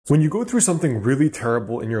When you go through something really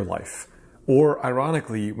terrible in your life, or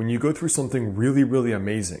ironically, when you go through something really, really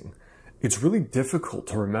amazing, it's really difficult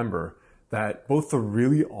to remember that both the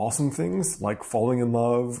really awesome things like falling in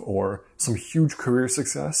love or some huge career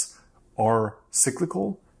success are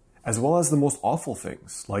cyclical, as well as the most awful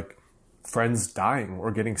things like friends dying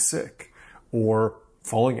or getting sick or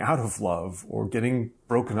falling out of love or getting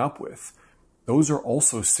broken up with. Those are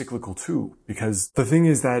also cyclical too, because the thing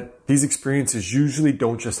is that these experiences usually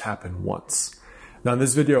don't just happen once. Now in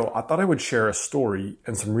this video, I thought I would share a story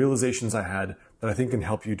and some realizations I had that I think can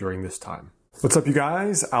help you during this time. What's up you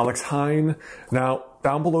guys? Alex Hine. Now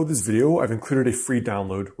down below this video, I've included a free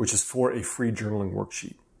download, which is for a free journaling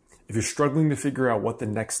worksheet. If you're struggling to figure out what the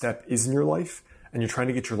next step is in your life and you're trying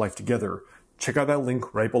to get your life together, check out that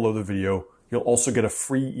link right below the video. You'll also get a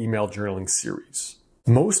free email journaling series.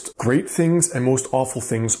 Most great things and most awful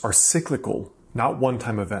things are cyclical, not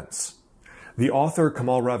one-time events. The author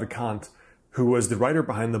Kamal Ravikant, who was the writer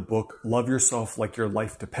behind the book Love Yourself Like Your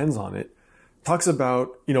Life Depends on It, talks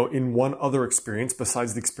about, in one other experience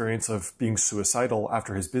besides the experience of being suicidal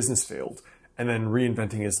after his business failed and then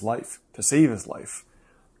reinventing his life to save his life.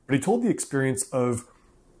 But he told the experience of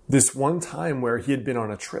this one time where he had been on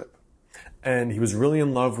a trip and he was really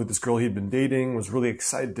in love with this girl he'd been dating, was really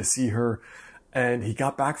excited to see her. And he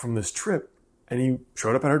got back from this trip and he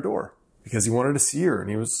showed up at her door because he wanted to see her. And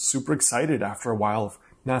he was super excited after a while of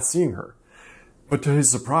not seeing her. But to his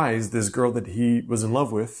surprise, this girl that he was in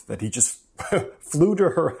love with, that he just flew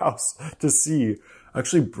to her house to see,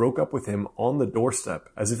 actually broke up with him on the doorstep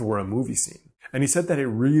as if it were a movie scene. And he said that it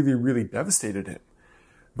really, really devastated him.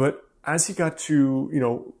 But as he got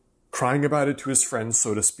to, crying about it to his friends,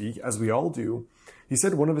 so to speak, as we all do, he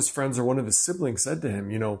said one of his friends or one of his siblings said to him,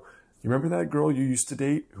 you remember that girl you used to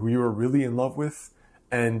date who you were really in love with?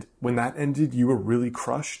 And when that ended, you were really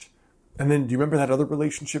crushed? And then do you remember that other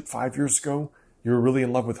relationship 5 years ago? You were really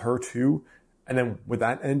in love with her too? And then when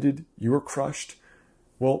that ended, you were crushed?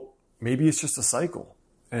 Well, maybe it's just a cycle.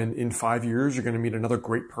 And in 5 years, you're going to meet another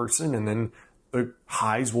great person and then the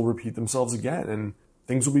highs will repeat themselves again and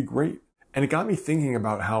things will be great. And it got me thinking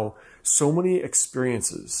about how so many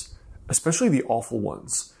experiences, especially the awful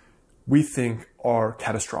ones, we think are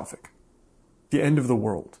catastrophic. The end of the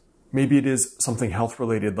world. Maybe it is something health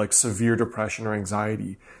related like severe depression or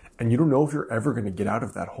anxiety, and you don't know if you're ever going to get out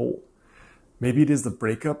of that hole. Maybe it is the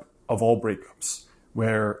breakup of all breakups,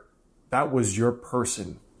 where that was your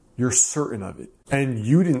person, you're certain of it, and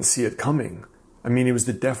you didn't see it coming. I mean, it was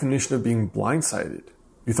the definition of being blindsided.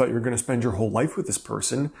 You thought you were going to spend your whole life with this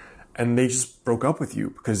person, and they just broke up with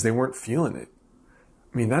you because they weren't feeling it.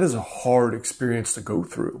 I mean, that is a hard experience to go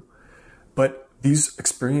through. But these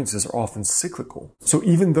experiences are often cyclical. So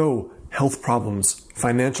even though health problems,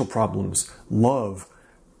 financial problems, love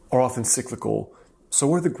are often cyclical,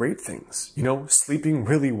 so are the great things. Sleeping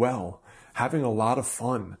really well, having a lot of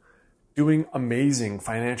fun, doing amazing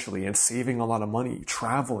financially and saving a lot of money,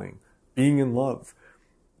 traveling, being in love.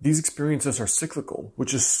 These experiences are cyclical,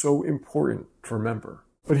 which is so important to remember.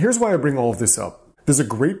 But here's why I bring all of this up. There's a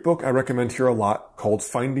great book I recommend here a lot called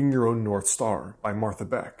Finding Your Own North Star by Martha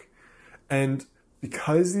Beck. And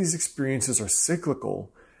because these experiences are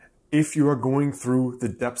cyclical, if you are going through the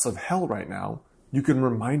depths of hell right now, you can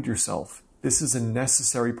remind yourself this is a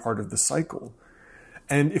necessary part of the cycle.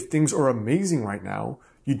 And if things are amazing right now,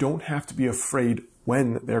 you don't have to be afraid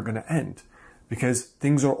when they're going to end, because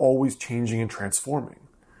things are always changing and transforming.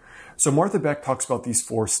 So Martha Beck talks about these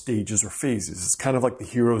 4 stages or phases. It's kind of like the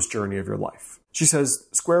hero's journey of your life. She says,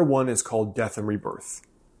 square 1 is called death and rebirth.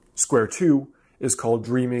 Square 2 is called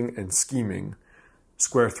dreaming and scheming.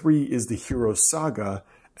 Square 3 is the hero's saga,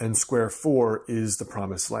 and square 4 is the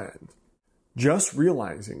promised land. Just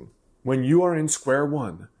realizing when you are in square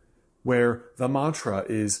 1, where the mantra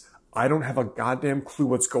is, I don't have a goddamn clue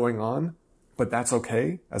what's going on, but that's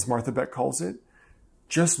okay, as Martha Beck calls it,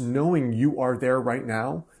 just knowing you are there right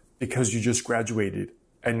now because you just graduated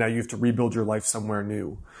and now you have to rebuild your life somewhere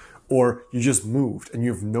new, or you just moved and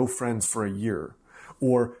you have no friends for a year,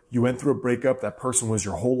 or you went through a breakup, that person was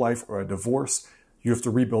your whole life, or a divorce, you have to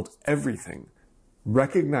rebuild everything.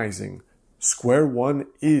 Recognizing square 1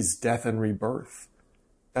 is death and rebirth.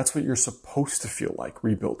 That's what you're supposed to feel like,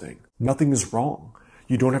 rebuilding. Nothing is wrong.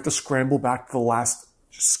 You don't have to scramble back to the last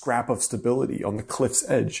scrap of stability on the cliff's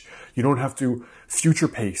edge. You don't have to future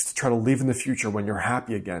pace to try to live in the future when you're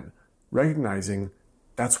happy again. Recognizing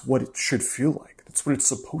that's what it should feel like. That's what it's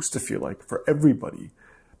supposed to feel like for everybody,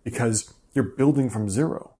 because you're building from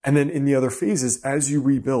zero. And then in the other phases, as you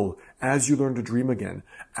rebuild, as you learn to dream again,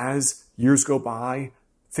 as years go by,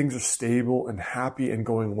 things are stable and happy and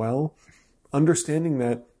going well, understanding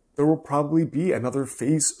that there will probably be another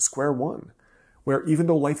phase square one, where even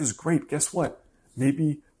though life is great, guess what?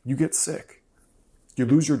 Maybe you get sick, you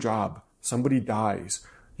lose your job, somebody dies,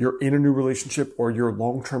 you're in a new relationship, or your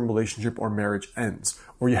long-term relationship or marriage ends,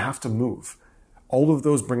 or you have to move. All of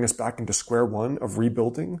those bring us back into square one of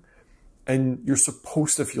rebuilding, and you're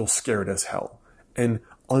supposed to feel scared as hell, and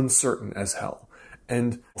uncertain as hell,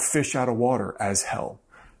 and fish out of water as hell.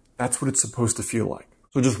 That's what it's supposed to feel like.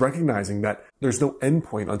 So just recognizing that there's no end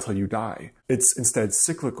point until you die. It's instead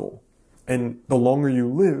cyclical. And the longer you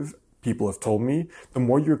live, people have told me, the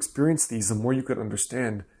more you experience these, the more you can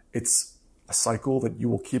understand it's a cycle that you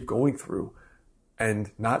will keep going through.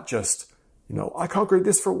 And not just, I conquered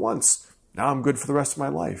this for once, now I'm good for the rest of my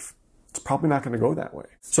life. It's probably not going to go that way.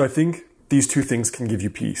 So I think these two things can give you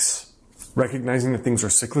peace. Recognizing that things are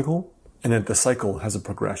cyclical and that the cycle has a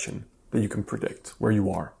progression that you can predict where you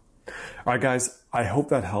are. All right, guys, I hope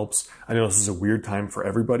that helps. I know this is a weird time for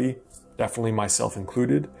everybody, definitely myself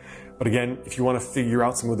included. But again, if you want to figure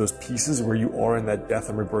out some of those pieces where you are in that death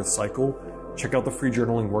and rebirth cycle, check out the free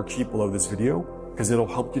journaling worksheet below this video, because it'll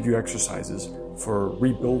help give you exercises for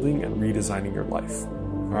rebuilding and redesigning your life.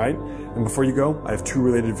 All right? And before you go, I have 2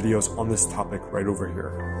 related videos on this topic right over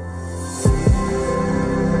here.